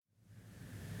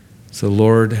So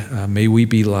Lord, may we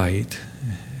be light,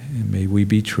 and may we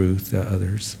be truth to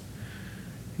others.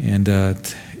 And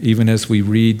even as we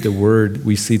read the word,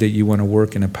 we see that you want to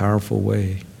work in a powerful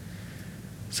way.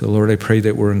 So Lord, I pray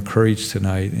that we're encouraged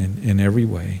tonight in every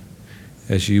way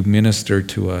as you minister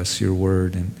to us your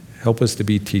word, and help us to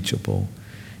be teachable.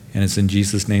 And it's in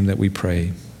Jesus' name that we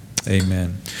pray.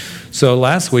 Amen. So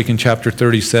last week in chapter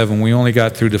 37, we only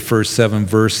got through the first 7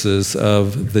 verses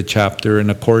of the chapter. And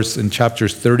of course, in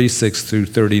chapters 36 through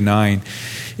 39,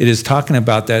 it is talking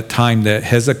about that time that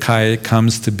Hezekiah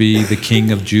comes to be the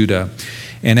king of Judah.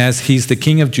 And as he's the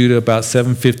king of Judah about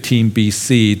 715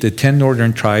 BC, the 10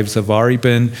 northern tribes have already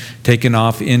been taken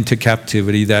off into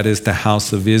captivity. That is the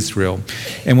house of Israel.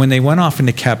 And when they went off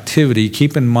into captivity,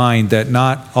 keep in mind that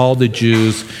not all the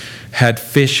Jews had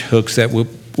fish hooks that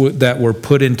were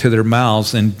put into their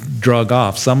mouths and drug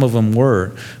off. Some of them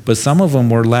were, but some of them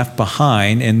were left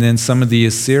behind, and then some of the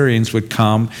Assyrians would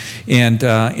come and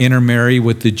intermarry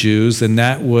with the Jews, and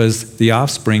that was the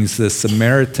offsprings, the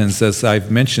Samaritans, as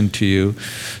I've mentioned to you.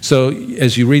 So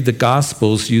as you read the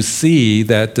Gospels, you see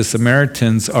that the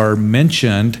Samaritans are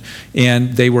mentioned,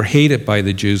 and they were hated by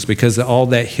the Jews because of all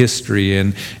that history,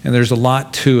 and there's a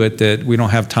lot to it that we don't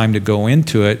have time to go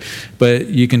into it, but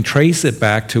you can trace it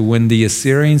back to when the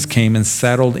Assyrians came and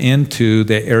settled into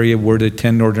the area where the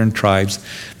 10 northern tribes,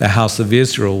 the house of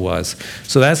Israel, was.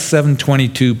 So that's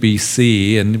 722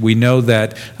 BC, and we know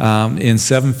that in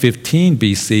 715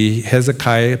 BC,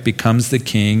 Hezekiah becomes the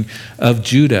king of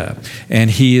Judah, and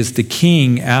he is the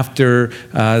king after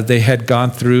they had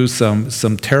gone through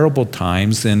some terrible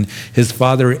times, and his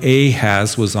father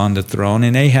Ahaz was on the throne,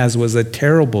 and Ahaz was a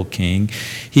terrible king.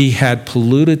 He had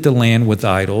polluted the land with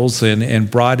idols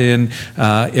and brought in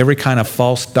every kind of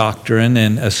false doctrine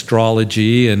and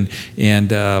astrology and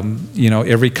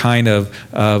every kind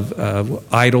of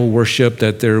idol worship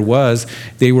that there was.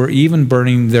 They were even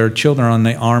burning their children on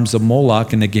the arms of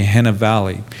Moloch in the Gehenna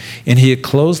Valley. And he had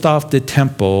closed off the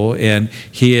temple, and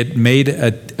he had made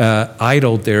an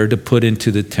idol there to put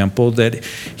into the temple that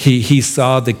he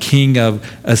saw the king of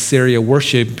Assyria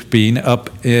worshiping up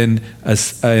in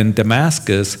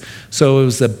Damascus. So it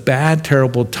was a bad,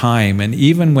 terrible time. And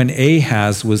even when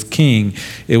Ahaz was king,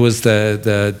 it was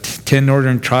the 10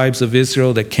 northern tribes of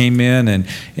Israel that came in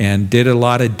and did a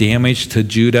lot of damage to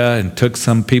Judah and took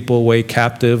some people away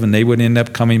captive, and they would end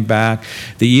up coming back.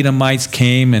 The Edomites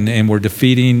came and were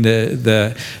defeating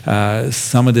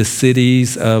some of the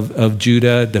cities of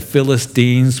Judah. The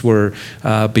Philistines were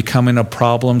becoming a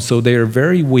problem, so they are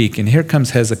very weak. And here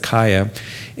comes Hezekiah,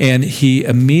 and he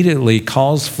immediately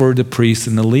calls for the priests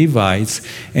and the Levites,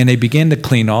 and they begin to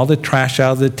clean all the trash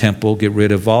out of the temple, get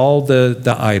rid of all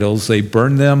the idols. They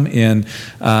burn them in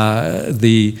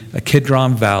the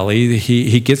Kidron Valley.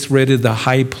 He gets rid of the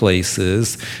high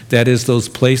places, that is those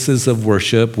places of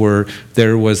worship where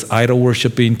there was idol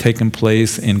worshiping taking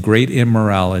place and great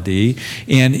immorality,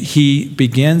 and he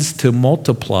begins to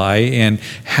multiply and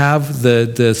have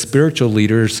the spiritual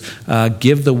leaders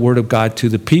give the word of God to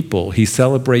the people. He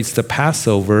celebrates the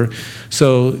Passover.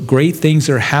 So great things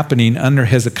are happening under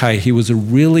Hezekiah. He was a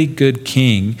really good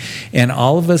king, and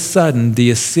all of a sudden the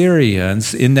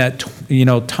Assyrians in that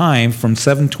time from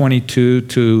 722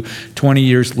 to 20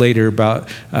 years later, about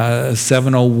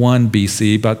 701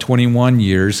 BC, about 21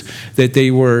 years, that they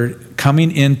were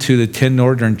coming into the 10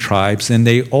 northern tribes, and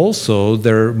they also,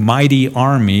 their mighty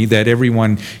army that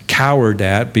everyone cowered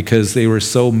at because they were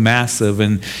so massive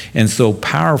and so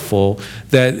powerful,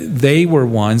 that they were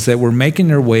ones that were making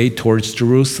their way towards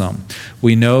Jerusalem.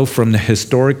 We know from the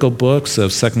historical books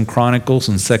of 2 Chronicles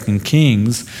and 2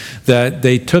 Kings that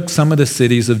they took some of the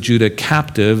cities of Judah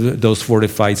captive, those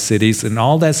fortified cities, and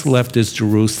all that's left is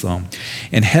Jerusalem.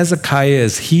 And Hezekiah,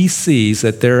 as he sees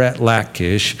that they're at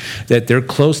Lachish, that they're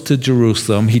close to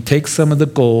Jerusalem, he takes some of the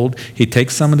gold, he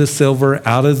takes some of the silver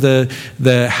out of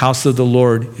the house of the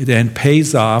Lord and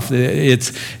pays off.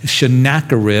 It's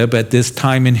Sennacherib at this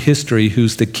time in history,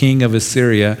 who's the king of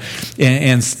Assyria,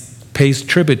 and pays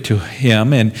tribute to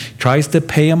him and tries to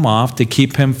pay him off to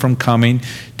keep him from coming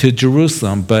to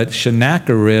Jerusalem. But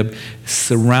Sennacherib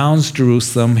surrounds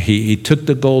Jerusalem. He took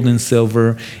the gold and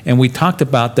silver, and we talked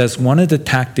about that's one of the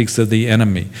tactics of the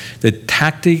enemy. The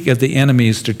tactic of the enemy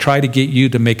is to try to get you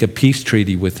to make a peace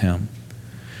treaty with him,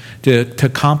 to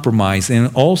compromise.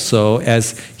 And also,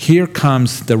 as here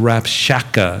comes the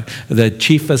Rabshakeh, the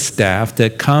chief of staff,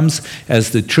 that comes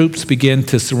as the troops begin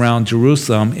to surround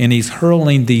Jerusalem, and he's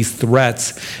hurling these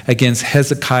threats against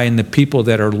Hezekiah and the people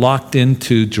that are locked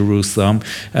into Jerusalem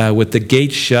with the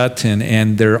gates shut,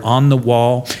 and they're on the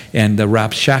wall, and the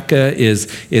Rabshakeh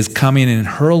is coming and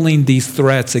hurling these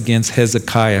threats against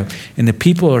Hezekiah. And the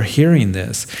people are hearing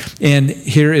this. And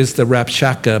here is the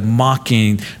Rabshakeh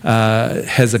mocking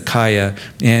Hezekiah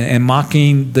and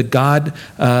mocking the God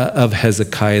of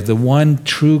Hezekiah, the one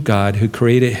true God who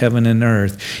created heaven and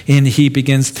earth. And he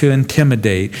begins to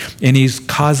intimidate, and he's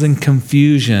causing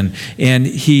confusion, and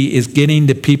he is getting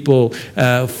the people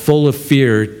full of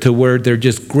fear to where they're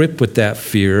just gripped with that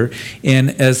fear. And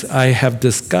as I have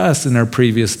discussed in our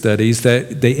previous studies,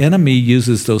 that the enemy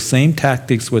uses those same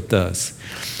tactics with us.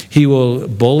 He will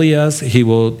bully us. He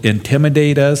will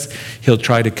intimidate us. He'll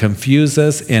try to confuse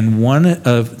us. And one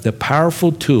of the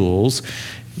powerful tools,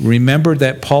 remember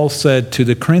that Paul said to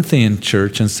the Corinthian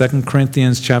church in 2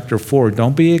 Corinthians chapter 4,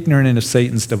 don't be ignorant of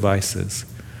Satan's devices.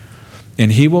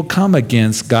 And he will come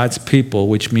against God's people,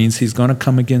 which means he's going to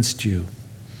come against you.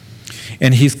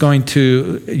 And he's going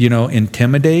to,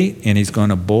 intimidate, and he's going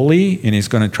to bully, and he's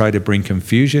going to try to bring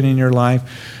confusion in your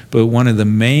life. But one of the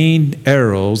main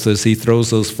arrows as he throws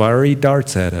those fiery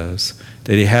darts at us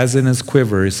that he has in his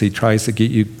quiver is he tries to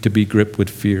get you to be gripped with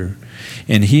fear.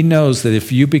 And he knows that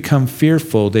if you become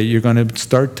fearful, that you're going to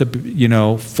start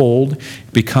to, fold,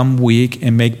 become weak,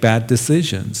 and make bad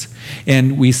decisions.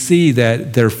 And we see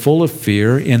that they're full of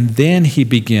fear, and then he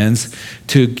begins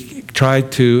to try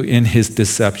to, in his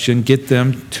deception, get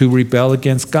them to rebel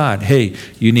against God. Hey,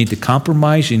 you need to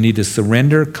compromise, you need to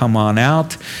surrender, come on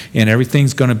out, and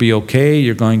everything's going to be okay.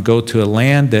 You're going to go to a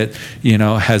land that,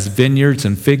 has vineyards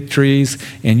and fig trees,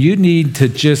 and you need to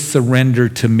just surrender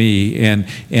to me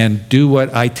and do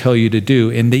what I tell you to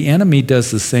do. And the enemy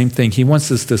does the same thing. He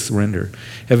wants us to surrender.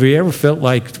 Have you ever felt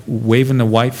like waving the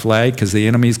white flag because the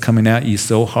enemy's coming at you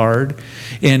so hard?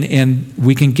 And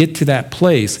we can get to that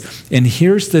place. And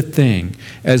here's the thing.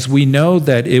 As we know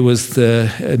that it was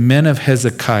the men of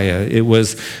Hezekiah, it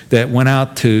was that went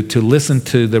out to listen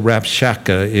to the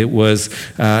Rabshakeh. It was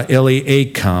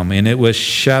Eliakim, and it was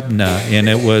Shebna, and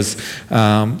it was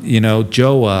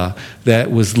Joah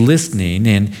that was listening,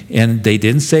 and they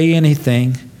didn't say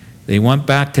anything. They went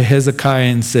back to Hezekiah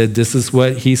and said, this is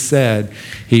what he said.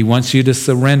 He wants you to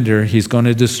surrender. He's going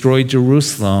to destroy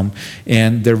Jerusalem.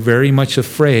 And they're very much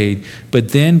afraid. But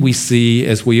then we see,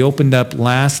 as we opened up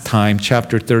last time,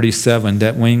 chapter 37,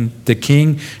 that when the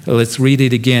king, let's read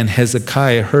it again,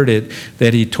 Hezekiah heard it,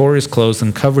 that he tore his clothes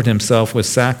and covered himself with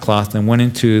sackcloth and went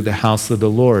into the house of the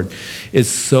Lord. It's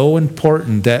so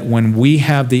important that when we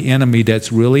have the enemy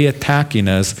that's really attacking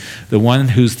us, the one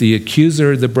who's the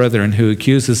accuser of the brethren, who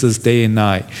accuses us day and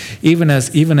night, even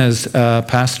as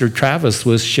Pastor Travis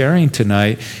was sharing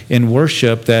tonight in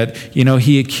worship, that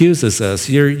he accuses us.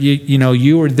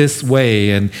 You are this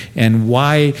way, and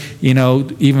why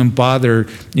even bother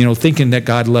thinking that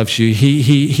God loves you?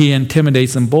 He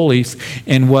intimidates and bullies.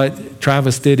 And what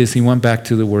Travis did is he went back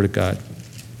to the Word of God.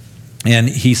 And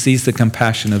he sees the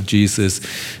compassion of Jesus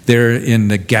there in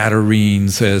the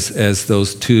Gadarenes as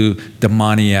those two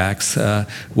demoniacs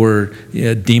were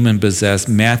demon-possessed.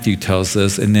 Matthew tells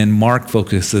us, and then Mark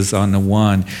focuses on the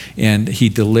one, and he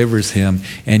delivers him.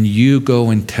 And you go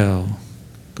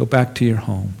back to your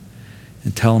home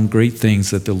and tell them great things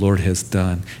that the Lord has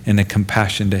done and the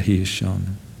compassion that he has shown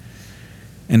them.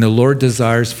 And the Lord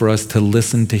desires for us to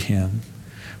listen to him,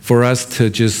 for us to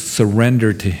just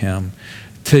surrender to him,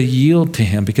 to yield to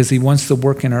him, because he wants to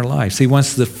work in our lives. He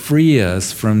wants to free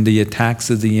us from the attacks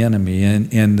of the enemy and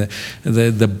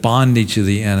the bondage of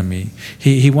the enemy.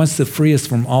 He wants to free us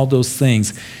from all those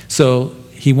things. So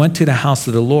he went to the house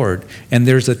of the Lord. And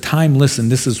there's a time, listen,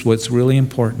 this is what's really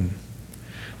important,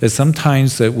 that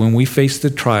sometimes that when we face the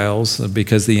trials,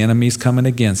 because the enemy's coming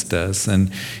against us,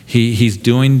 and he's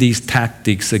doing these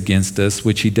tactics against us,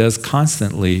 which he does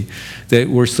constantly, that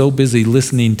we're so busy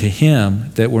listening to him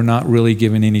that we're not really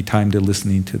giving any time to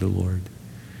listening to the Lord.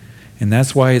 And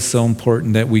that's why it's so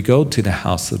important that we go to the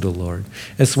house of the Lord.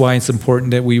 That's why it's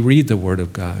important that we read the Word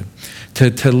of God,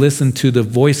 to listen to the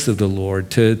voice of the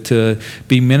Lord, to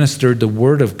be ministered the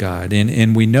Word of God.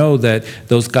 And we know that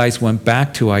those guys went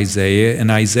back to Isaiah,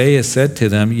 and Isaiah said to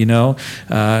them,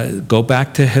 go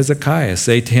back to Hezekiah.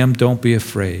 Say to him, don't be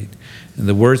afraid. And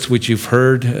the words which you've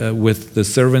heard with the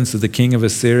servants of the king of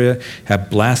Assyria have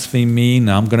blasphemed me.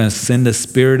 Now I'm going to send a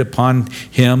spirit upon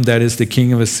him, that is the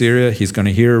king of Assyria. He's going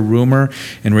to hear a rumor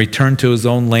and return to his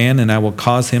own land, and I will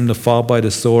cause him to fall by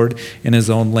the sword in his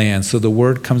own land. So the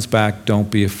word comes back, don't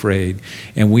be afraid.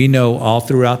 And we know all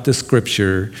throughout the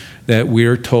scripture that we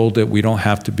are told that we don't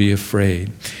have to be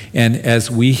afraid. And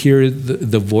as we hear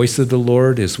the voice of the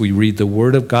Lord, as we read the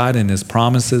word of God and his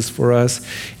promises for us,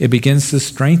 it begins to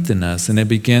strengthen us and it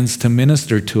begins to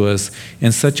minister to us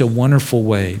in such a wonderful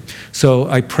way. So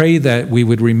I pray that we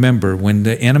would remember when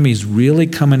the enemy is really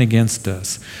coming against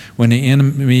us, when the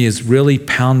enemy is really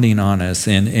pounding on us,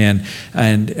 and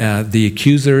the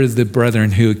accuser of the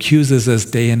brethren who accuses us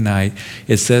day and night,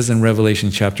 it says in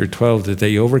Revelation chapter 12 that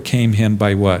they overcame him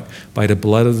by what? By the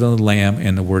blood of the Lamb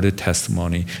and the word of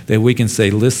testimony. That we can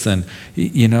say, listen,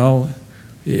 you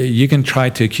can try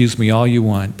to accuse me all you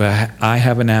want, but I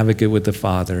have an advocate with the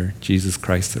Father, Jesus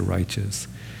Christ the righteous.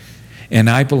 And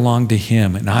I belong to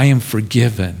him, and I am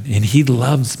forgiven, and he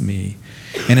loves me,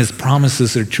 and his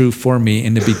promises are true for me.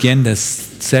 And to begin to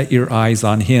set your eyes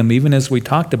on him, even as we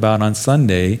talked about on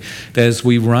Sunday, that as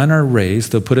we run our race,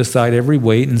 to put aside every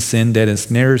weight and sin that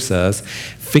ensnares us,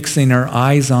 fixing our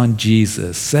eyes on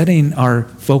Jesus, setting our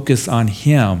focus on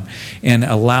him, and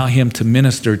allow him to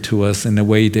minister to us in the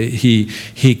way that he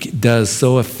does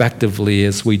so effectively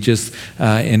as we just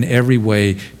in every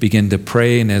way begin to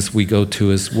pray and as we go to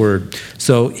his word.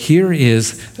 So here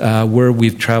is where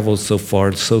we've traveled so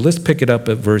far. So let's pick it up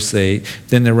at verse 8.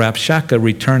 Then the Rabshakeh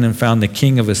returned and found the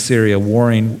king of Assyria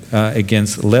warring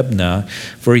against Libnah,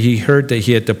 for he heard that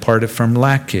he had departed from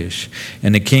Lachish.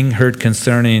 And the king heard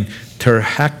concerning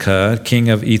Tirhakah, king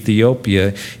of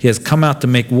Ethiopia, he has come out to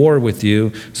make war with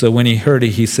you. So when he heard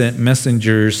it, he sent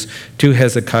messengers to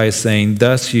Hezekiah, saying,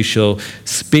 thus you shall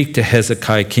speak to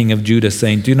Hezekiah, king of Judah,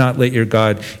 saying, do not let your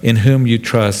God, in whom you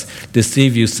trust,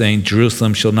 deceive you, saying,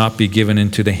 Jerusalem shall not be given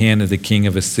into the hand of the king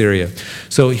of Assyria.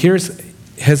 So here's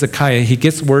Hezekiah. He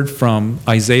gets word from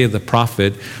Isaiah the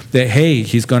prophet that, hey,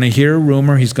 he's going to hear a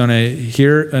rumor, he's going to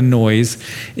hear a noise,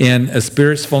 and a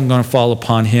spirit's going to fall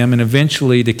upon him, and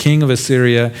eventually the king of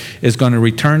Assyria is going to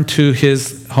return to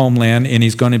his homeland and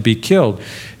he's going to be killed.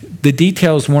 The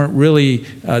details weren't really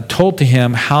told to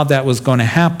him how that was going to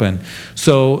happen.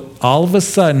 So all of a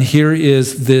sudden, here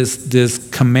is this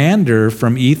commander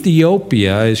from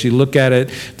Ethiopia, as you look at it,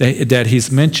 that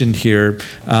he's mentioned here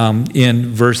in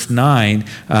verse 9,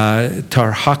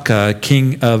 Tirhakah,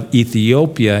 king of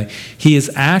Ethiopia. He is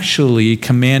actually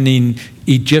commanding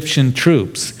Egyptian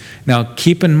troops. Now,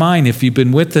 keep in mind, if you've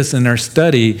been with us in our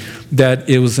study, that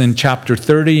it was in chapter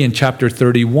 30 and chapter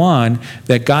 31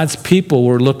 that God's people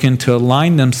were looking to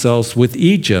align themselves with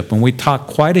Egypt. And we talked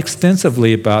quite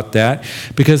extensively about that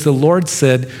because the Lord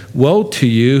said, woe to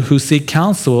you who seek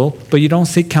counsel, but you don't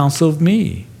seek counsel of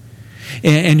me.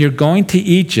 And you're going to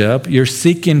Egypt, you're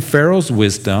seeking Pharaoh's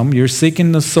wisdom, you're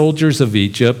seeking the soldiers of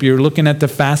Egypt, you're looking at the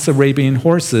fast Arabian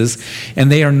horses, and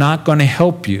they are not going to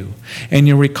help you. And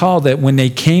you recall that when they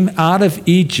came out of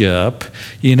Egypt,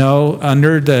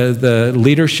 under the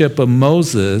leadership of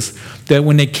Moses, that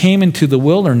when they came into the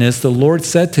wilderness, the Lord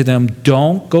said to them,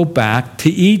 don't go back to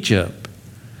Egypt.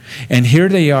 And here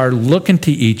they are looking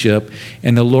to Egypt,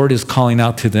 and the Lord is calling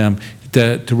out to them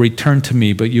to return to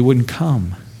me, but you wouldn't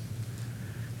come.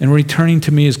 And returning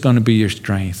to me is going to be your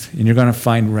strength, and you're going to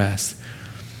find rest.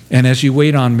 And as you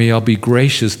wait on me, I'll be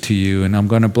gracious to you, and I'm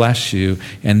going to bless you.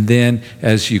 And then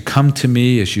as you come to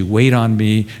me, as you wait on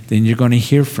me, then you're going to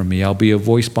hear from me. I'll be a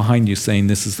voice behind you saying,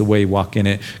 this is the way, walk in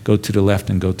it, go to the left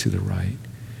and go to the right.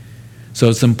 So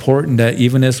it's important that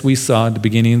even as we saw at the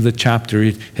beginning of the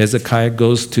chapter, Hezekiah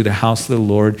goes to the house of the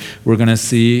Lord. We're going to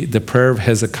see the prayer of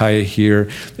Hezekiah here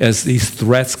as these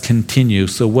threats continue.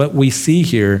 So what we see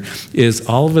here is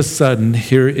all of a sudden,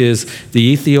 here is the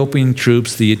Ethiopian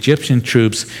troops, the Egyptian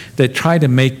troops that try to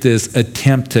make this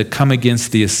attempt to come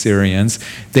against the Assyrians.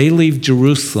 They leave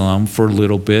Jerusalem for a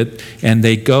little bit and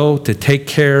they go to take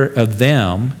care of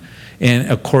them.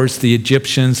 And of course, the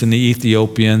Egyptians and the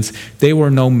Ethiopians, they were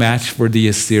no match for the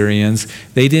Assyrians.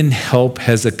 They didn't help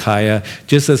Hezekiah.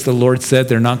 Just as the Lord said,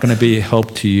 they're not going to be a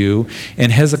help to you.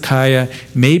 And Hezekiah,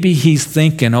 maybe he's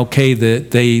thinking, okay, that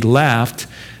they left,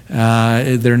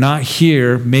 they're not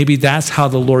here. Maybe that's how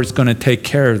the Lord's going to take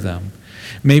care of them.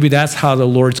 Maybe that's how the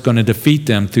Lord's going to defeat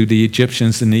them, through the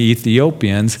Egyptians and the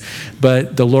Ethiopians.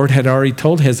 But the Lord had already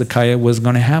told Hezekiah it was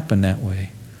going to happen that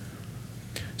way.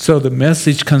 So the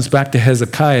message comes back to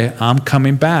Hezekiah, I'm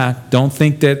coming back. Don't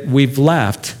think that we've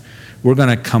left. We're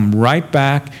going to come right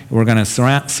back. We're going to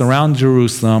surround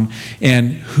Jerusalem.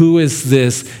 And who is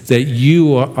this that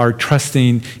you are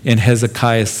trusting in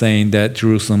Hezekiah saying that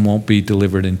Jerusalem won't be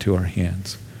delivered into our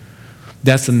hands?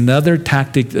 That's another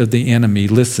tactic of the enemy.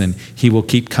 Listen, he will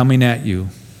keep coming at you.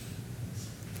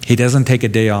 He doesn't take a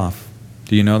day off.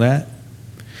 Do you know that?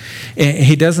 And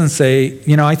he doesn't say,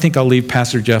 I think I'll leave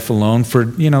Pastor Jeff alone for,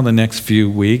 the next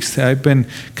few weeks. I've been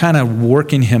kind of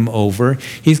working him over.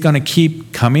 He's going to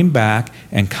keep coming back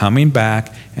and coming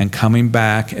back and coming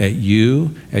back at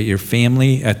you, at your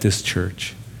family, at this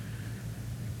church.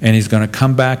 And he's going to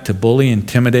come back to bully,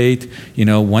 intimidate.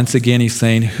 Once again, he's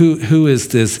saying, who is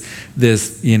this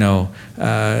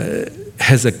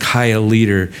Hezekiah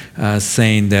leader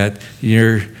saying that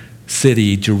your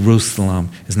city, Jerusalem,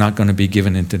 is not going to be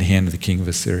given into the hand of the king of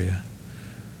Assyria?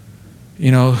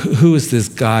 Who is this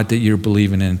God that you're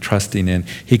believing in and trusting in?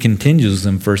 He continues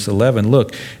in verse 11,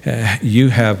 look, you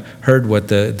have heard what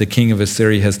the king of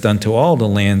Assyria has done to all the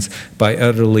lands by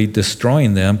utterly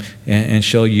destroying them, and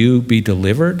shall you be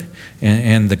delivered?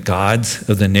 And the gods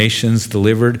of the nations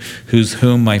delivered,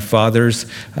 whom my fathers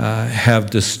have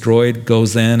destroyed,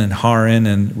 Gozan and Haran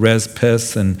and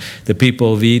Rezpes, and the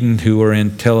people of Eden who were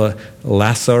in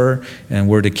Telassar, and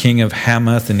were the king of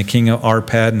Hamath, and the king of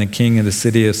Arpad, and the king of the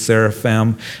city of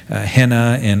Seraphim,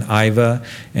 Hena and Iva.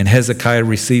 And Hezekiah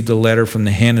received a letter from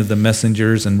the hand of the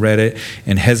messengers and read it.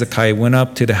 And Hezekiah went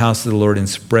up to the house of the Lord and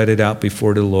spread it out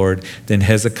before the Lord. Then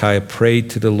Hezekiah prayed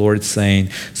to the Lord, saying,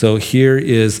 so here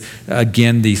is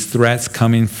again these threats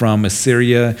coming from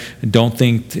Assyria. Don't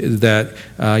think that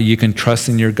you can trust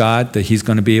in your God, that he's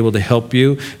going to be able to help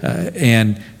you.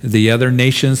 And the other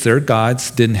nations, their gods,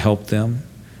 didn't help them.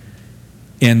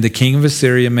 And the king of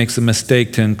Assyria makes a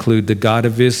mistake to include the God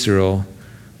of Israel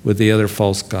with the other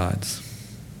false gods.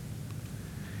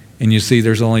 And you see,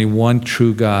 there's only one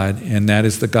true God, and that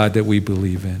is the God that we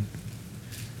believe in.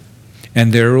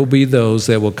 And there will be those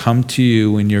that will come to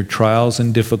you in your trials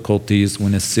and difficulties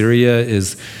when Assyria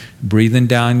is breathing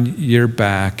down your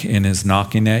back and is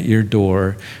knocking at your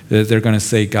door, that they're going to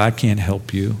say, God can't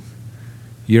help you.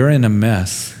 You're in a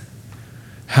mess.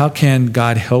 How can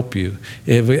God help you?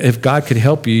 If God could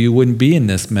help you, you wouldn't be in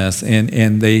this mess.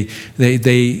 And they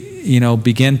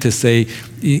begin to say,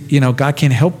 God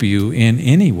can't help you in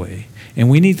any way. And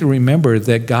we need to remember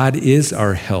that God is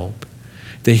our help,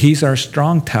 that he's our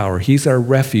strong tower, he's our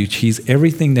refuge, he's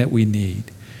everything that we need.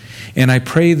 And I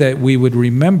pray that we would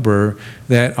remember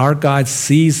that our God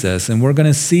sees us, and we're going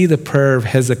to see the prayer of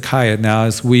Hezekiah now,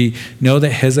 as we know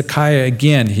that Hezekiah,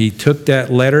 again, he took that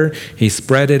letter, he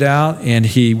spread it out, and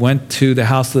he went to the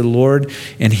house of the Lord,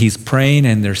 and he's praying,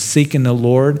 and they're seeking the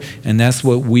Lord, and that's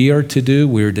what we are to do.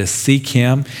 We are to seek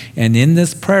him. And in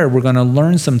this prayer, we're going to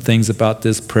learn some things about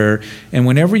this prayer. And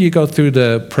whenever you go through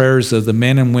the prayers of the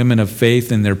men and women of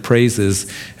faith and their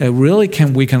praises,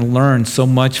 we can learn so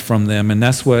much from them. And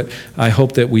that's what I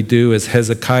hope that we do as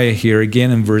Hezekiah here. Again,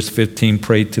 in verse 15,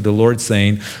 prayed to the Lord,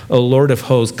 saying, O Lord of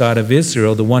hosts, God of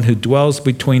Israel, the one who dwells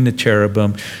between the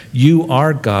cherubim, you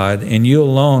are God, and you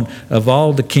alone of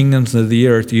all the kingdoms of the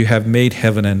earth, you have made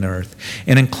heaven and earth.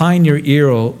 And incline your ear,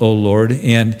 O Lord,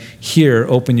 and hear,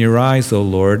 open your eyes, O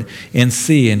Lord, and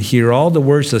see and hear all the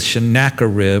words of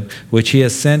Sennacherib, which he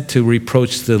has sent to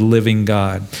reproach the living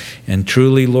God. And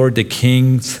truly, Lord, the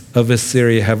kings of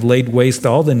Assyria have laid waste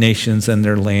all the nations and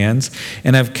their lands,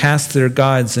 and have cast their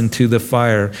gods into the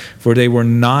fire, for they were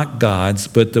not gods,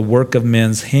 but the work of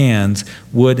men's hands,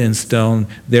 wood and stone,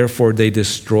 therefore they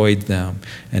destroyed them.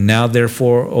 And now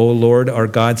therefore, O Lord, our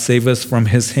God, save us from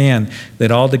his hand,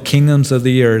 that all the kingdoms of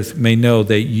the earth may know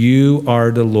that you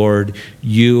are the Lord,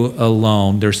 you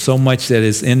alone. There's so much that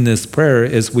is in this prayer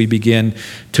as we begin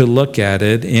to look at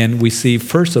it. And we see,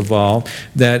 first of all,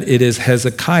 that it is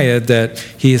Hezekiah that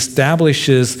he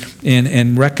establishes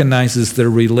and recognizes their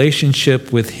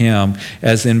relationship with him,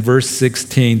 as in verse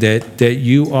 16, that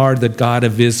you are the God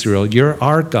of Israel. You're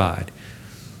our God.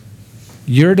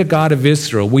 You're the God of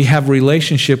Israel. We have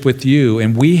relationship with you,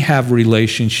 and we have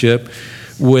relationship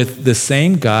with the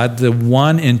same God, the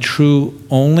one and true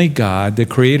only God, the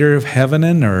creator of heaven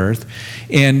and earth.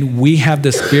 And we have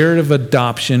the spirit of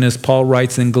adoption, as Paul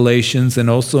writes in Galatians and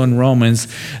also in Romans,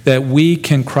 that we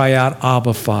can cry out,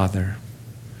 Abba, Father,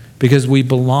 because we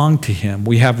belong to him.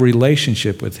 We have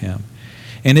relationship with him.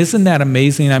 And isn't that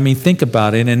amazing? I mean, think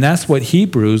about it. And that's what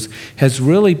Hebrews has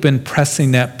really been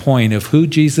pressing that point of who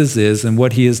Jesus is and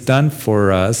what he has done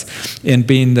for us in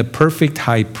being the perfect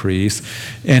high priest.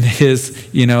 And his,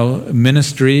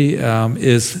 ministry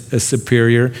is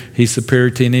superior. He's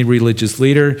superior to any religious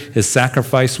leader. His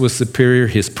sacrifice was superior.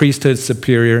 His priesthood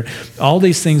superior. All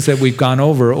these things that we've gone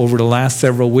over the last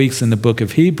several weeks in the book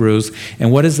of Hebrews.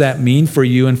 And what does that mean for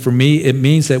you and for me? It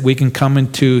means that we can come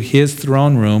into his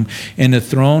throne room, in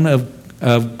the throne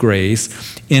of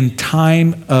grace, in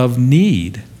time of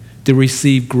need, to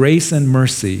receive grace and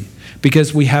mercy,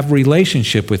 because we have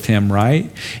relationship with him, right?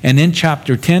 And in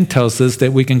chapter 10 tells us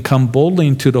that we can come boldly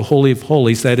into the Holy of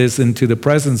Holies, that is, into the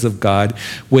presence of God,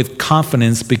 with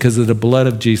confidence because of the blood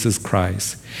of Jesus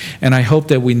Christ. And I hope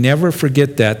that we never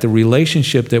forget that, the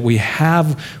relationship that we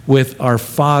have with our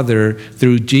Father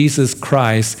through Jesus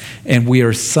Christ, and we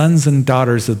are sons and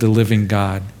daughters of the living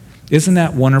God. Isn't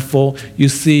that wonderful? You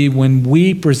see, when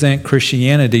we present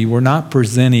Christianity, we're not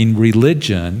presenting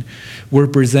religion. We're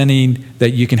presenting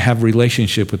that you can have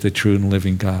relationship with the true and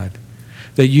living God,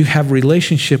 that you have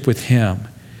relationship with him.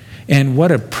 And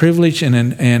what a privilege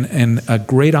and a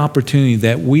great opportunity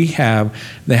that we have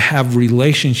to have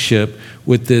relationship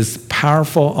with this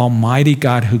powerful, almighty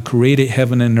God who created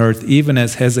heaven and earth, even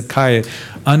as Hezekiah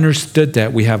understood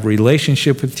that. We have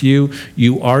relationship with you.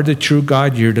 You are the true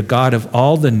God. You're the God of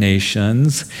all the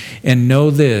nations. And know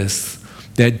this,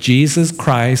 that Jesus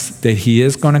Christ, that he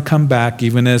is going to come back,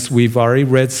 even as we've already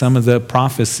read some of the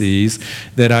prophecies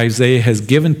that Isaiah has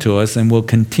given to us and will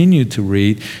continue to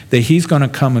read, that he's going to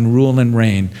come and rule and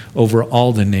reign over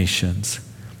all the nations.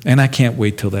 And I can't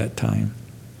wait till that time.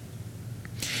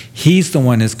 He's the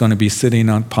one that's going to be sitting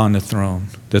upon the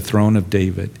throne of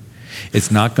David. It's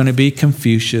not going to be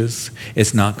Confucius.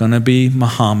 It's not going to be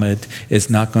Muhammad. It's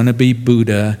not going to be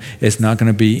Buddha. It's not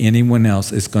going to be anyone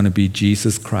else. It's going to be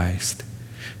Jesus Christ,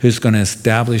 who's going to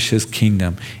establish his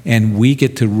kingdom. And we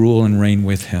get to rule and reign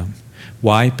with him.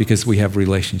 Why? Because we have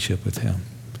relationship with him.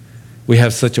 We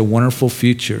have such a wonderful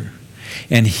future.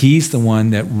 And he's the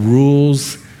one that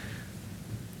rules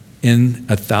in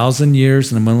 1,000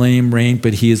 years in the millennium reign,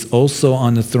 but he is also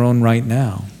on the throne right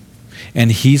now.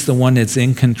 And he's the one that's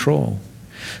in control.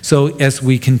 So as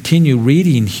we continue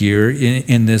reading here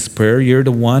in this prayer, you're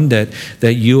the one that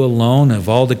you alone of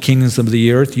all the kingdoms of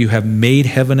the earth, you have made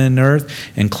heaven and earth.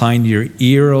 Incline your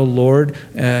ear, O Lord.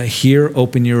 Hear,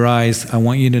 open your eyes. I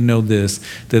want you to know this,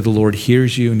 that the Lord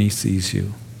hears you and he sees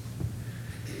you.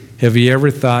 Have you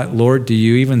ever thought, Lord, do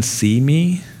you even see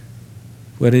me?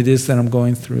 What it is that I'm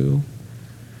going through?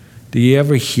 Do you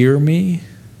ever hear me?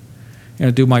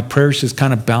 Do my prayers just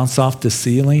kind of bounce off the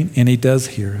ceiling? And he does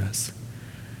hear us.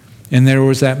 And there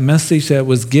was that message that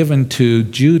was given to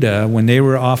Judah when they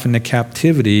were off into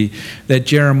captivity, that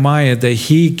Jeremiah, that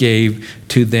he gave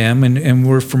to them. And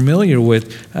we're familiar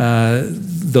with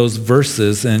those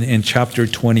verses in chapter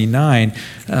 29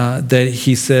 that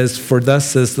he says, for thus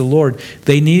says the Lord.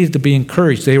 They needed to be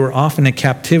encouraged. They were off into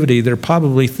captivity. They're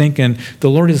probably thinking, the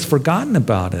Lord has forgotten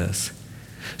about us.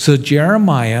 So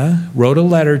Jeremiah wrote a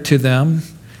letter to them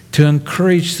to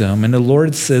encourage them. And the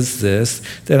Lord says this,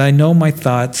 that I know my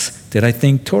thoughts that I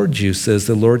think towards you, says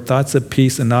the Lord, thoughts of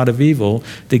peace and not of evil,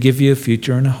 to give you a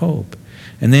future and a hope.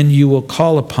 And then you will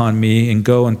call upon me and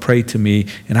go and pray to me,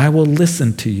 and I will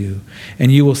listen to you.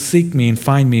 And you will seek me and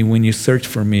find me when you search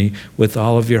for me with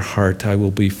all of your heart. I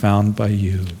will be found by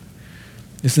you.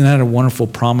 Isn't that a wonderful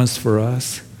promise for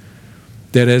us?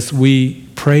 That as we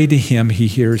pray to him, he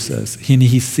hears us and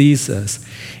he sees us.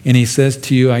 And he says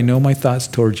to you, I know my thoughts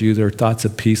towards you. They're thoughts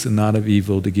of peace and not of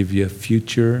evil, to give you a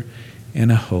future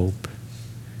and a hope.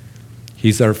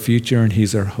 He's our future and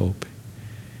he's our hope.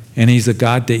 And he's a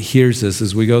God that hears us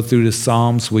as we go through the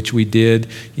Psalms, which we did,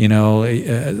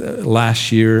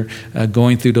 last year,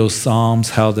 going through those Psalms,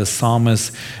 how the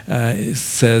psalmist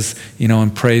says,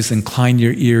 and prays, incline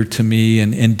your ear to me.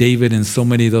 And David in so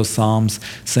many of those Psalms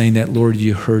saying that, Lord,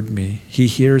 you heard me. He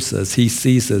hears us. He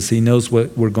sees us. He knows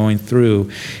what we're going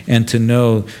through. And to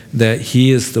know that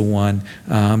he is the one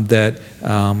that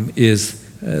is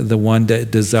the one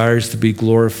that desires to be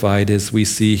glorified, as we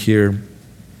see here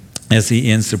as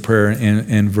he ends the prayer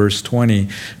in verse 20.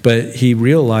 But he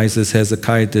realizes,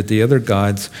 Hezekiah, that the other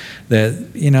gods,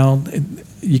 that,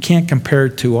 you can't compare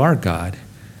it to our God.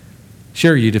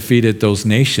 Sure, you defeated those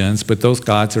nations, but those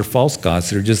gods are false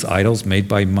gods. They're just idols made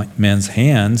by men's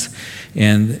hands,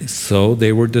 and so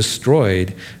they were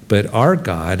destroyed. But our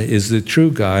God is the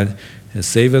true God.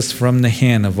 Save us from the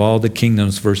hand of all the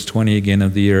kingdoms, verse 20 again,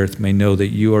 of the earth, may know that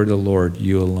you are the Lord,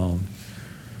 you alone.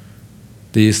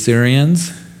 The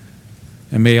Assyrians,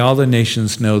 and may all the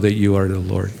nations know that you are the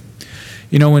Lord.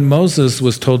 You know, when Moses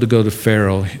was told to go to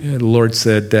Pharaoh, the Lord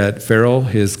said that Pharaoh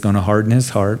is going to harden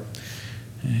his heart.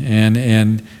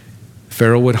 And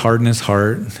Pharaoh would harden his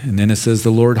heart. And then it says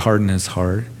the Lord hardened his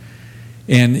heart.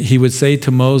 And he would say to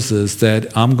Moses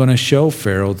that I'm going to show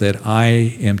Pharaoh that I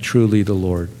am truly the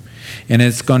Lord. And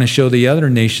it's going to show the other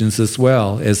nations as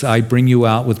well as I bring you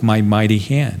out with my mighty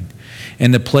hand.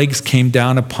 And the plagues came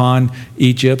down upon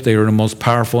Egypt. They were the most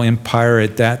powerful empire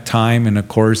at that time. And of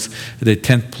course, the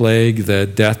 10th plague, the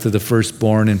death of the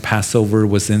firstborn, and Passover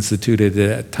was instituted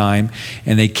at that time.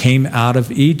 And they came out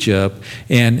of Egypt.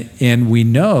 And we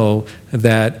know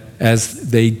that as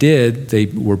they did, they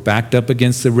were backed up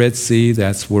against the Red Sea.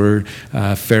 That's where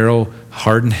Pharaoh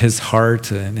hardened his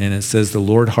heart, and it says the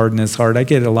Lord hardened his heart. I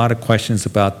get a lot of questions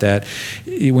about that.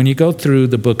 When you go through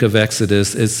the book of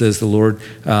Exodus, it says the Lord,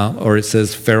 or it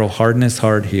says Pharaoh hardened his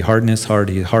heart, he hardened his heart,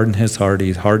 he hardened his heart,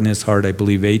 he hardened his heart, I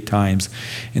believe 8 times.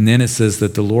 And then it says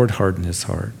that the Lord hardened his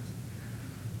heart.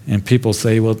 And people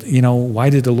say, well, you know, why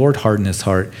did the Lord harden his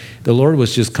heart? The Lord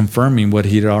was just confirming what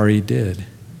he already did.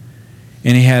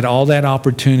 And he had all that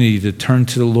opportunity to turn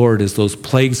to the Lord as those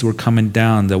plagues were coming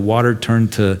down. The water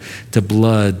turned to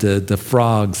blood, the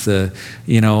frogs,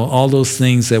 all those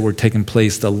things that were taking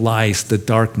place, the lice, the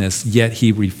darkness, yet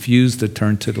he refused to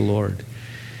turn to the Lord.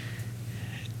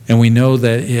 And we know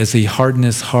that as he hardened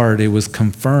his heart, it was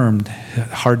confirmed,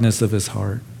 hardness of his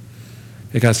heart.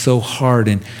 It got so hard,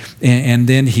 and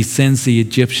then he sends the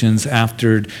Egyptians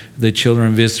after the children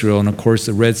of Israel, and of course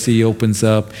the Red Sea opens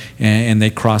up, and they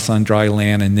cross on dry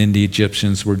land, and then the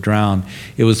Egyptians were drowned.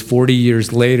 It was 40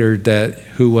 years later that,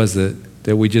 who was it,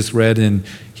 that we just read in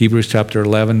Hebrews chapter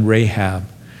 11, Rahab.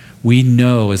 We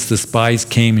know as the spies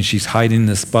came and she's hiding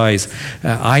the spies,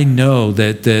 I know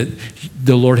that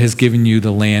the Lord has given you the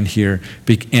land here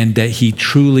and that he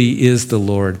truly is the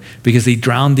Lord because he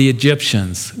drowned the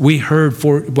Egyptians. We heard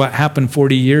what happened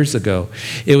 40 years ago.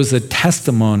 It was a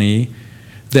testimony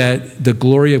that the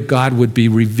glory of God would be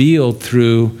revealed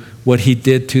through what he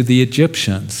did to the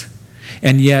Egyptians.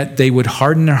 And yet they would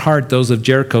harden their heart, those of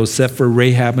Jericho, except for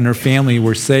Rahab and her family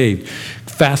were saved.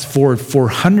 Fast forward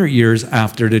 400 years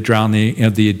after the drowning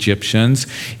of the Egyptians,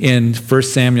 in 1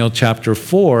 Samuel chapter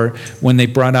 4, when they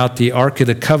brought out the Ark of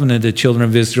the Covenant, the children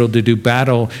of Israel, to do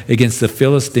battle against the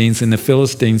Philistines, and the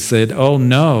Philistines said, oh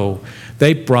no,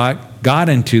 they brought God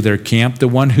into their camp, the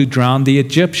one who drowned the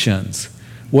Egyptians.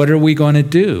 What are we going to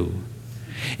do?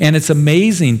 And it's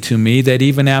amazing to me that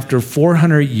even after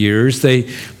 400 years,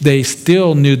 they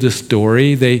still knew the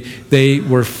story. They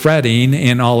were fretting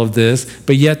in all of this,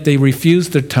 but yet they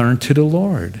refused to turn to the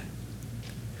Lord.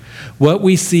 What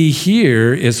we see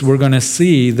here is we're going to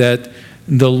see that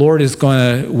the Lord is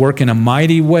going to work in a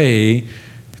mighty way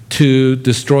to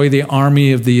destroy the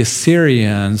army of the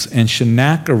Assyrians and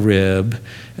Sennacherib,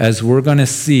 as we're going to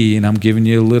see, and I'm giving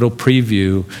you a little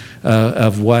preview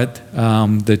of what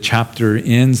the chapter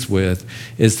ends with,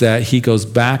 is that he goes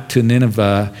back to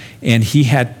Nineveh and he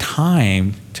had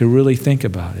time to really think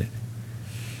about it.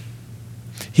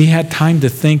 He had time to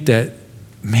think that,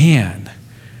 man,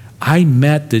 I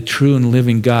met the true and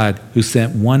living God who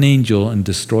sent one angel and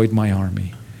destroyed my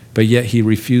army, but yet he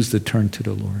refused to turn to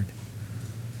the Lord.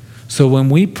 So when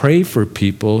we pray for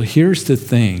people, here's the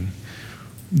thing,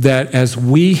 that as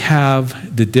we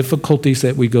have the difficulties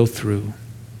that we go through,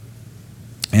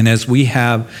 and as we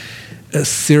have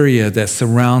Assyria that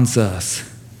surrounds us,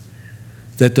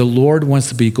 that the Lord wants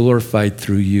to be glorified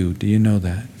through you. Do you know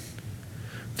that?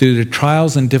 Through the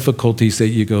trials and difficulties that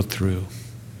you go through.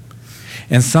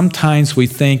 And sometimes we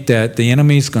think that the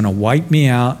enemy's going to wipe me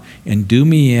out and do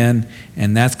me in,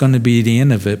 and that's going to be the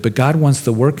end of it. But God wants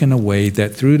to work in a way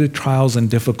that through the trials and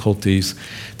difficulties,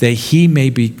 that he may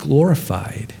be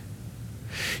glorified.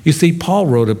 You see, Paul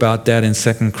wrote about that in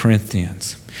 2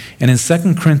 Corinthians. And in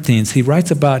 2 Corinthians, he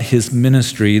writes about his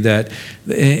ministry, that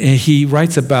he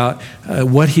writes about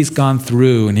what he's gone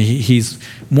through, and he's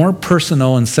more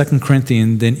personal in 2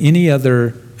 Corinthians than any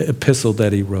other epistle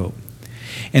that he wrote.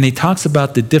 And he talks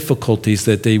about the difficulties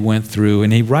that they went through.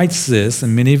 And he writes this,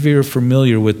 and many of you are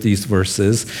familiar with these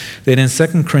verses, that in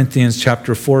 2 Corinthians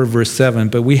chapter 4, verse 7,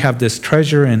 but we have this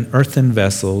treasure in earthen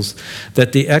vessels,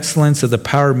 that the excellence of the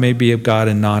power may be of God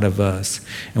and not of us.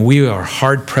 And we are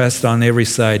hard pressed on every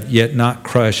side, yet not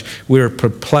crushed. We are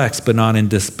perplexed, but not in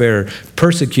despair.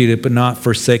 Persecuted, but not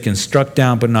forsaken. Struck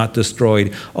down, but not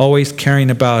destroyed. Always carrying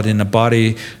about in the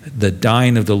body the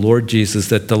dying of the Lord Jesus,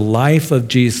 that the life of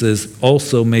Jesus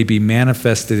also also may be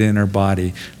manifested in our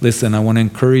body. Listen, I want to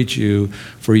encourage you,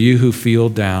 for you who feel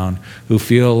down, who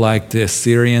feel like the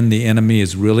Assyrian, the enemy,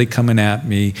 is really coming at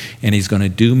me, and he's going to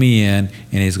do me in,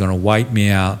 and he's going to wipe me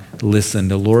out. Listen,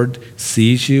 the Lord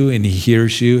sees you, and he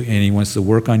hears you, and he wants to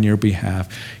work on your behalf.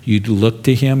 You look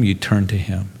to him, you turn to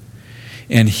him.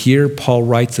 And here Paul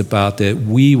writes about that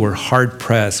we were hard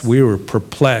pressed. We were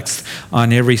perplexed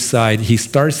on every side. He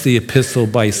starts the epistle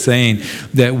by saying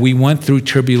that we went through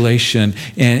tribulation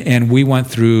and we went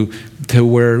through to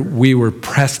where we were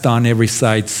pressed on every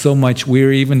side so much we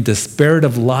were even despaired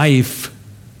of life.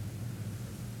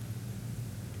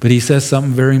 But he says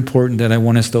something very important that I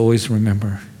want us to always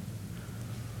remember.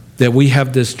 That we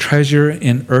have this treasure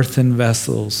in earthen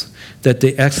vessels, that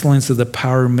the excellence of the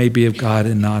power may be of God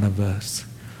and not of us.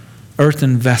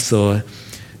 Earthen vessel,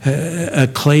 a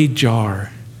clay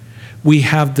jar. We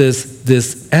have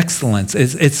this excellence.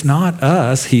 It's not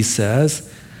us, he says,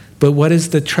 but what is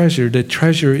the treasure? The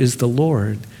treasure is the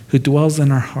Lord who dwells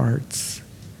in our hearts.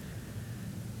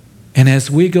 And as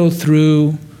we go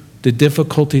through the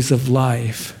difficulties of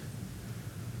life,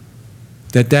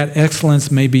 that excellence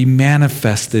may be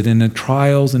manifested in the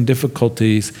trials and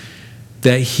difficulties,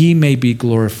 that he may be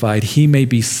glorified, he may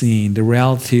be seen, the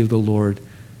reality of the Lord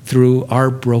through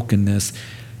our brokenness.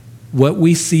 What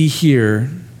we see here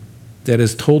that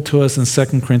is told to us in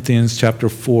 2 Corinthians chapter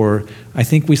 4, I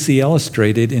think we see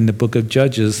illustrated in the book of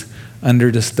Judges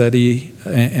under the study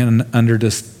and under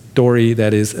the story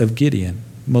that is of Gideon.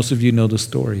 Most of you know the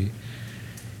story.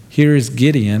 Here is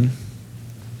Gideon.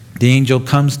 The angel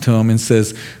comes to him and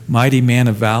says, "Mighty man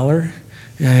of valor,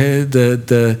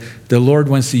 the Lord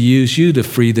wants to use you to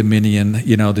free the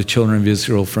the children of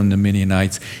Israel from the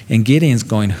Midianites." And Gideon's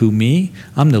going, "Who, me?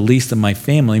 I'm the least of my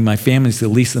family. My family's the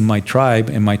least of my tribe,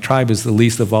 and my tribe is the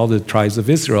least of all the tribes of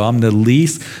Israel. I'm the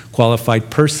least qualified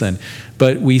person."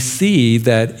 But we see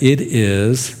that it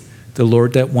is the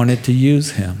Lord that wanted to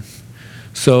use him.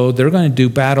 So they're going to do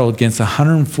battle against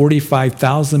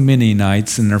 145,000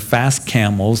 Midianites and their fast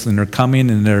camels, and they're coming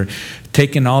and they're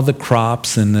taking all the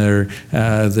crops, and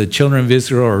the children of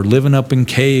Israel are living up in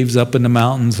caves, up in the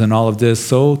mountains, and all of this,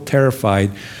 so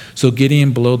terrified. So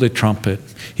Gideon blows the trumpet.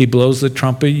 He blows the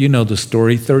trumpet. You know the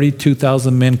story.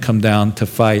 32,000 men come down to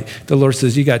fight. The Lord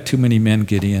says, "You got too many men,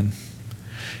 Gideon.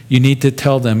 You need to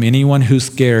tell them, anyone who's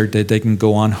scared, that they can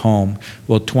go on home."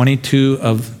 Well,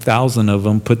 22,000 of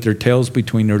them put their tails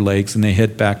between their legs and they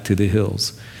head back to the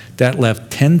hills. That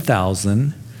left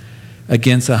 10,000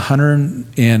 against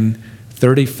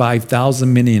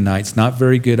 135,000 Midianites. Not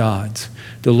very good odds.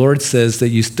 The Lord says that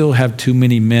you still have too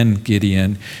many men,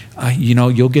 Gideon.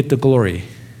 You'll get the glory,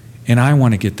 and I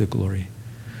want to get the glory.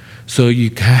 So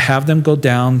you have them go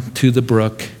down to the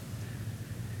brook.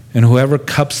 And whoever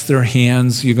cups their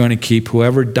hands, you're going to keep.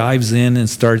 Whoever dives in and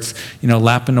starts,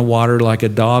 lapping the water like a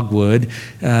dog would,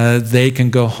 they can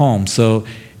go home. So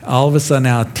all of a sudden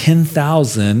now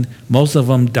 10,000, most of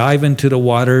them dive into the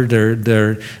water.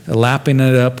 They're lapping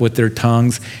it up with their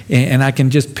tongues. And I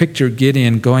can just picture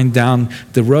Gideon going down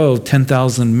the road,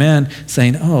 10,000 men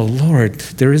saying, "Oh, Lord,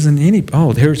 there isn't any.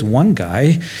 Oh, here's one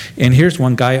guy. And here's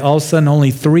one guy." All of a sudden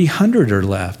only 300 are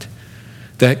left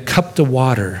that cup the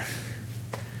water.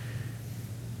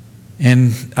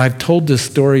 And I've told this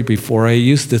story before. I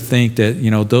used to think that,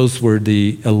 those were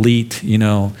the elite,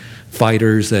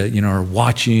 fighters that, are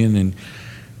watching and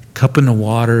cupping the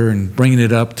water and bringing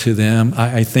it up to them.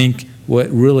 I think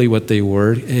what they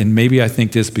were, and maybe I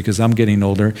think this because I'm getting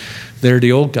older, they're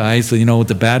the old guys, with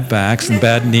the bad backs and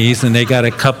bad knees, and they got to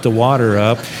cup the water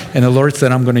up. And the Lord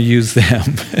said, "I'm going to use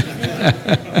them."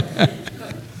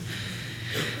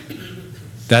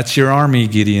 That's your army,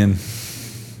 Gideon.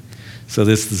 So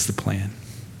this is the plan.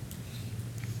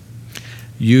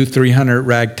 You 300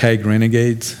 ragtag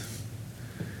renegades,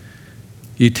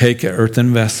 you take an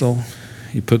earthen vessel,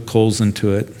 you put coals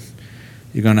into it,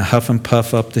 you're going to huff and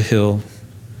puff up the hill,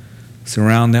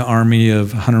 surround the army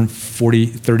of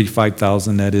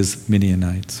 35,000, that is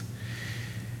Midianites.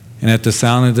 And at the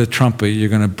sound of the trumpet, you're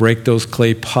going to break those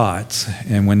clay pots.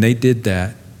 And when they did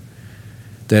that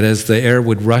as the air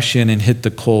would rush in and hit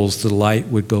the coals, the light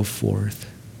would go forth.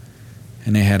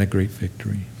 And they had a great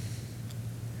victory.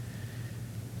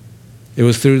 It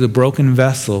was through the broken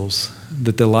vessels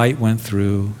that the light went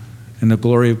through, and the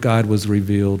glory of God was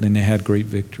revealed, and they had great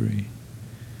victory.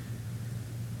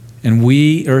 And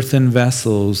we, earthen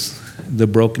vessels, the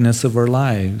brokenness of our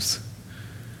lives,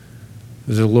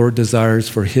 the Lord desires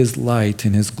for his light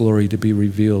and his glory to be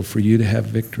revealed, for you to have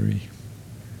victory.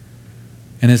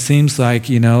 And it seems like,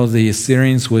 the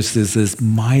Assyrians was this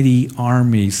mighty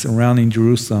army surrounding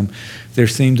Jerusalem. There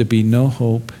seemed to be no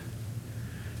hope.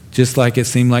 Just like it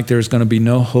seemed like there was going to be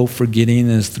no hope for Gideon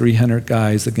and his 300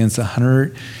 guys against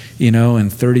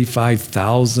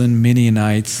 135,000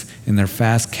 Midianites and their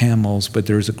fast camels, but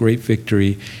there was a great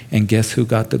victory. And guess who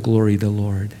got the glory? The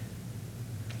Lord.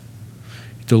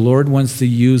 The Lord wants to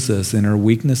use us in our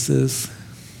weaknesses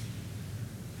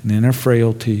and in our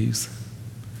frailties,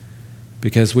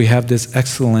 because we have this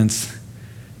excellence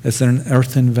as in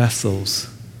earthen vessels,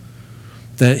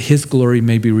 that his glory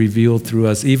may be revealed through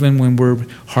us. Even when we're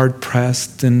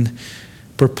hard-pressed and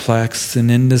perplexed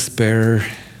and in despair,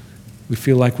 we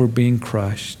feel like we're being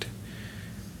crushed,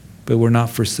 but we're not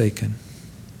forsaken.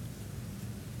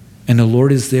 And the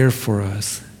Lord is there for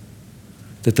us,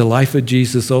 that the life of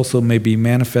Jesus also may be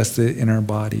manifested in our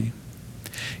body.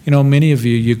 You know, many of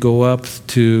you go up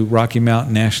to Rocky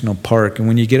Mountain National Park, and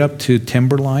when you get up to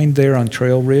Timberline there on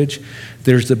Trail Ridge,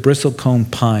 there's the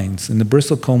bristlecone pines. And the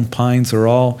bristlecone pines are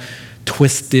all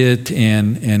twisted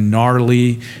and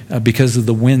gnarly because of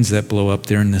the winds that blow up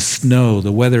there and the snow.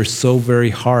 The weather is so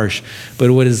very harsh.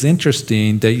 But what is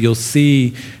interesting, that you'll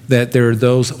see that there are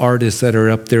those artists that are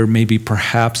up there, maybe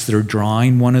perhaps they're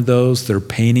drawing one of those, they're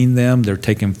painting them, they're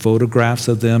taking photographs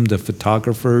of them, the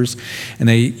photographers. And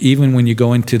they, even when you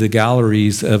go into the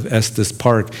galleries of Estes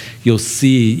Park, you'll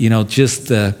see, just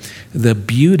the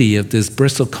beauty of this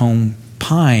bristlecone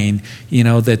pine,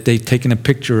 that they've taken a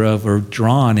picture of or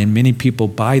drawn, and many people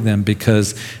buy them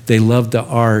because they love the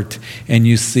art. And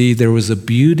you see there was a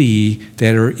beauty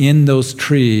that are in those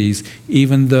trees,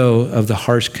 even though of the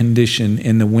harsh condition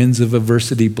and the winds of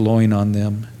adversity blowing on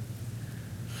them,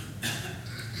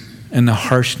 and the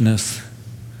harshness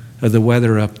of the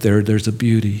weather up there. There's a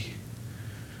beauty.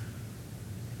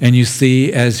 And you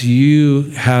see, as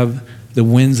you have the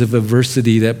winds of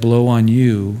adversity that blow on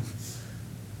you,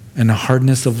 and the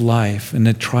hardness of life and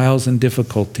the trials and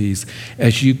difficulties,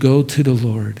 as you go to the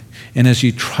Lord and as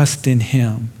you trust in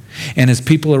him, and as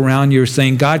people around you are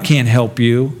saying, God can't help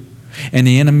you, and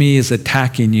the enemy is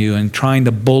attacking you and trying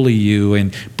to bully you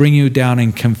and bring you down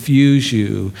and confuse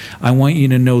you, I want you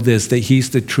to know this, that he's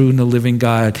the true and the living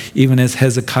God, even as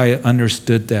Hezekiah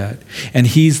understood that. And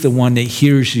he's the one that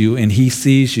hears you and he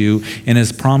sees you, and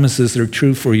his promises are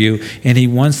true for you, and he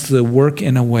wants to work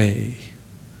in a way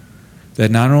that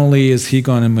not only is he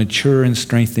going to mature and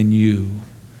strengthen you,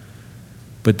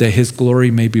 but that his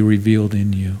glory may be revealed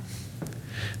in you.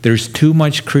 There's too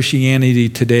much Christianity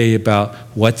today about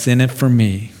what's in it for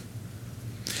me,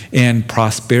 and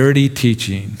prosperity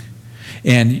teaching,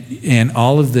 and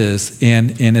all of this,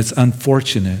 and it's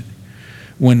unfortunate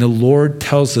when the Lord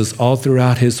tells us all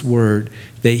throughout his word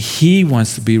that he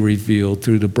wants to be revealed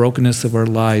through the brokenness of our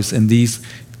lives and these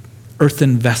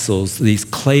earthen vessels, these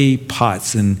clay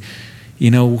pots. And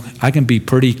I can be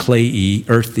pretty clayey,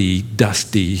 earthy,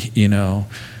 dusty,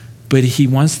 but he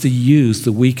wants to use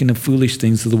the weak and the foolish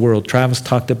things of the world. Travis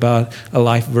talked about a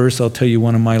life verse. I'll tell you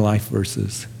one of my life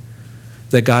verses,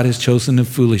 that God has chosen the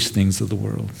foolish things of the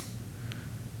world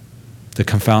to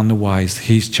confound the wise.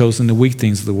 He's chosen the weak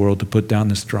things of the world to put down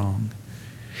the strong,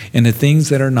 and the things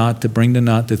that are not to bring to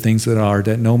naught the things that are,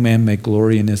 that no man may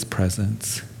glory in his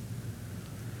presence.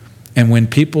 And when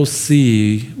people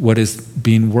see what is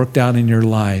being worked out in your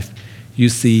life, you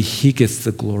see he gets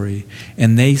the glory.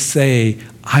 And they say,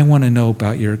 I want to know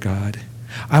about your God.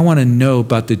 I want to know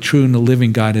about the true and the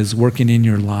living God is working in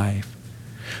your life.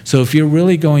 So if you're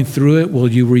really going through it, will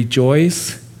you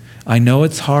rejoice? I know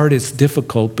it's hard, it's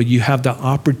difficult, but you have the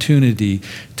opportunity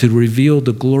to reveal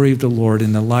the glory of the Lord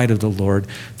and the light of the Lord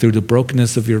through the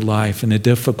brokenness of your life and the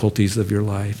difficulties of your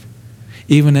life,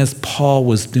 even as Paul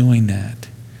was doing that.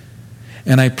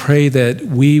 And I pray that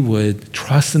we would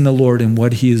trust in the Lord and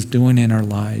what he is doing in our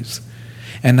lives.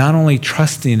 And not only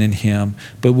trusting in him,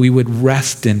 but we would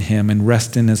rest in him and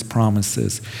rest in his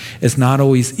promises. It's not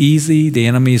always easy. The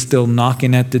enemy is still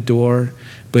knocking at the door,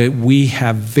 but we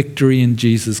have victory in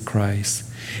Jesus Christ.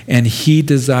 And he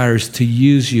desires to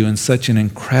use you in such an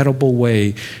incredible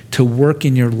way to work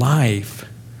in your life.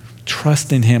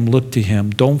 Trust in him. Look to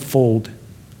him. Don't fold.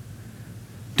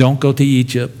 Don't go to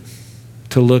Egypt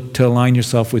to align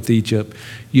yourself with Egypt.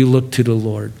 You look to the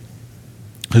Lord,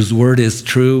 whose word is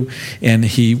true, and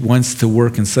he wants to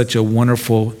work in such a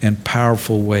wonderful and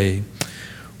powerful way.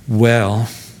 Well,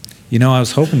 I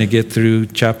was hoping to get through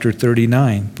chapter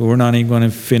 39, but we're not even going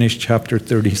to finish chapter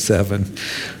 37.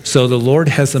 So the Lord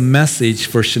has a message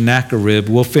for Sennacherib.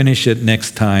 We'll finish it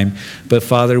next time. But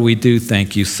Father, we do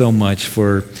thank you so much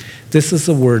for, this is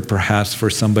a word perhaps for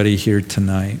somebody here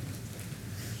tonight.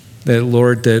 That,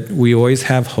 Lord, that we always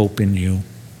have hope in you.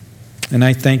 And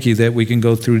I thank you that we can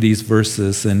go through these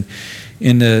verses, and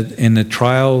in the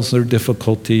trials or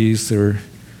difficulties or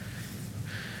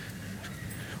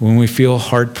when we feel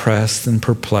hard-pressed and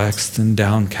perplexed and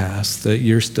downcast, that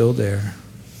you're still there.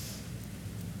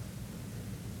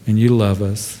 And you love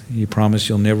us. You promise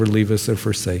you'll never leave us or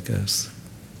forsake us.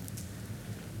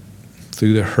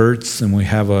 Through the hurts, and we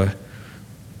have a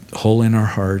hole in our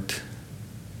heart,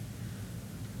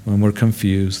 when we're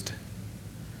confused,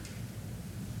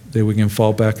 that we can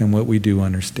fall back on what we do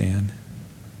understand.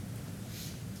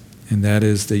 And that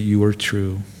is that you are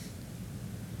true.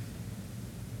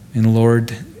 And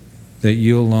Lord, that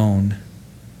you alone,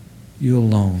 you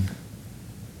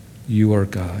are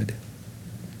God.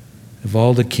 Of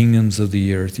all the kingdoms of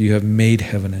the earth, you have made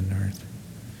heaven and earth.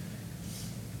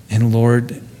 And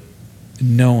Lord,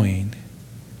 knowing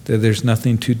that there's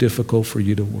nothing too difficult for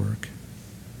you to work,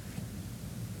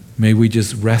 may we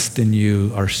just rest in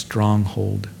you, our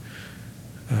stronghold,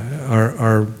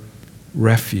 our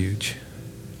refuge.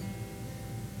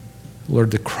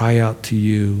 Lord, to cry out to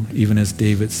you, even as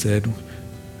David said,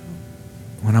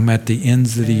 when I'm at the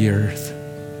ends of the earth,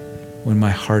 when my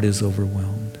heart is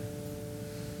overwhelmed.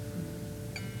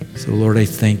 So Lord, I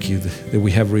thank you that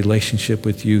we have a relationship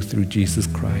with you through Jesus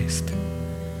Christ.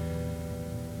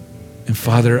 And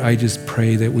Father, I just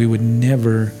pray that we would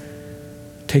never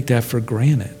take that for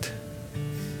granted.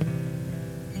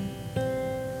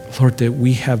 Lord, that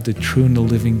we have the true and the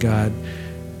living God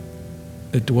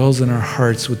that dwells in our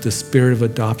hearts with the spirit of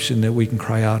adoption, that we can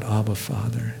cry out, Abba,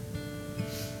 Father.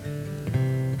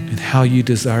 And how you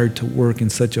desired to work in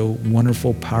such a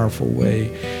wonderful, powerful way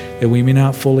that we may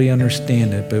not fully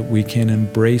understand it, but we can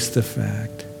embrace the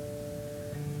fact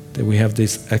that we have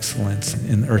this excellence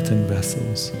in earthen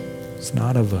vessels. It's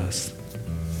not of us,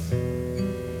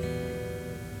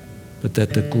 but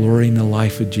that the glory and the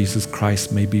life of Jesus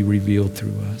Christ may be revealed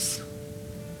through us.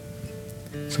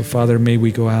 So, Father, may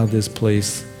we go out of this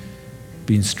place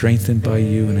being strengthened by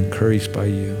you and encouraged by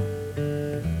you.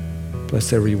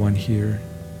 Bless everyone here.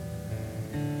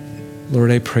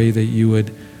 Lord, I pray that you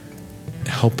would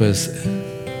help us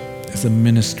as a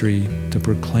ministry to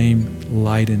proclaim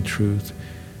light and truth,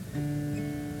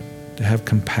 to have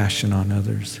compassion on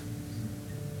others,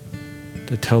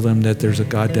 to tell them that there's a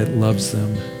God that loves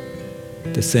them,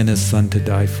 to send his Son to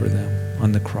die for them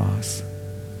on the cross,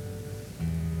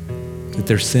 that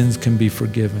their sins can be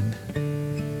forgiven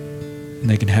and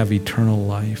they can have eternal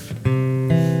life,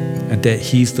 and that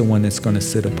he's the one that's going to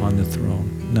sit upon the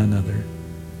throne, none other.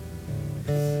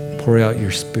 Pour out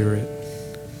your Spirit.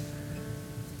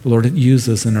 Lord, use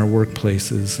us in our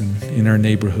workplaces and in our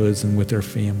neighborhoods and with our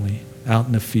family, out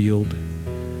in the field,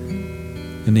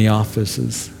 in the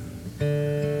offices.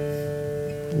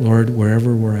 Lord,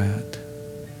 wherever we're at,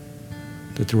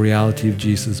 that the reality of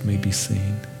Jesus may be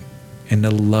seen and the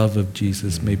love of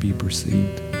Jesus may be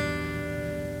perceived.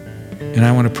 And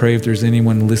I want to pray, if there's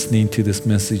anyone listening to this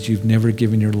message, you've never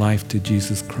given your life to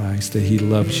Jesus Christ, that he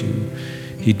loves you,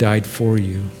 he died for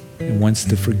you, and wants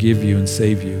to forgive you and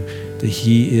save you, that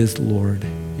he is Lord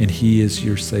and he is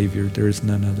your Savior. There is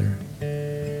none other.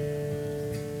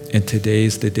 And today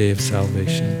is the day of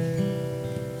salvation.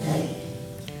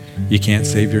 You can't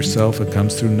save yourself. It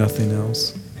comes through nothing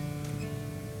else.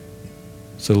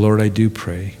 So Lord, I do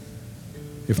pray,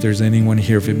 if there's anyone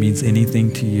here, if it means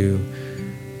anything to you,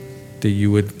 that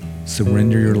you would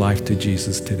surrender your life to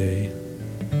Jesus today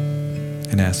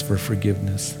and ask for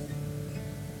forgiveness.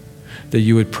 That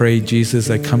you would pray, Jesus,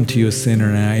 I come to you a sinner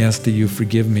and I ask that you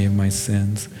forgive me of my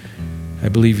sins. I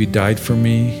believe you died for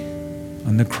me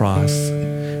on the cross.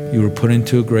 You were put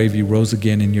into a grave. You rose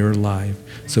again and you're alive.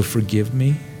 So forgive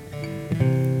me.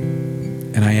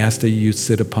 And I ask that you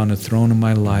sit upon the throne of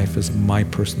my life as my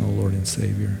personal Lord and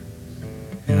Savior.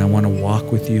 And I want to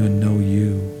walk with you and know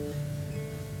you.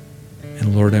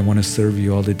 And Lord, I want to serve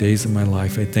you all the days of my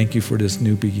life. I thank you for this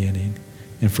new beginning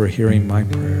and for hearing my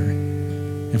prayer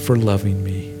and for loving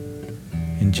me.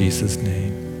 In Jesus'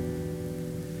 name.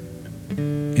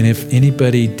 And if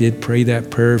anybody did pray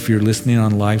that prayer, if you're listening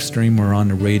on live stream or on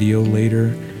the radio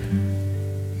later,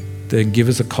 then give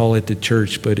us a call at the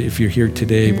church. But if you're here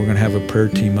today, we're going to have a prayer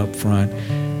team up front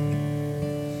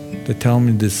to tell them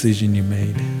the decision you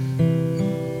made.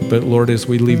 But Lord, as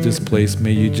we leave this place,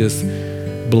 may you just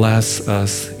bless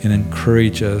us and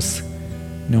encourage us,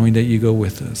 knowing that you go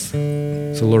with us.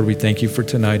 So Lord, we thank you for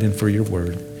tonight and for your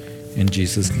word. In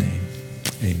Jesus' name,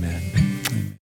 amen.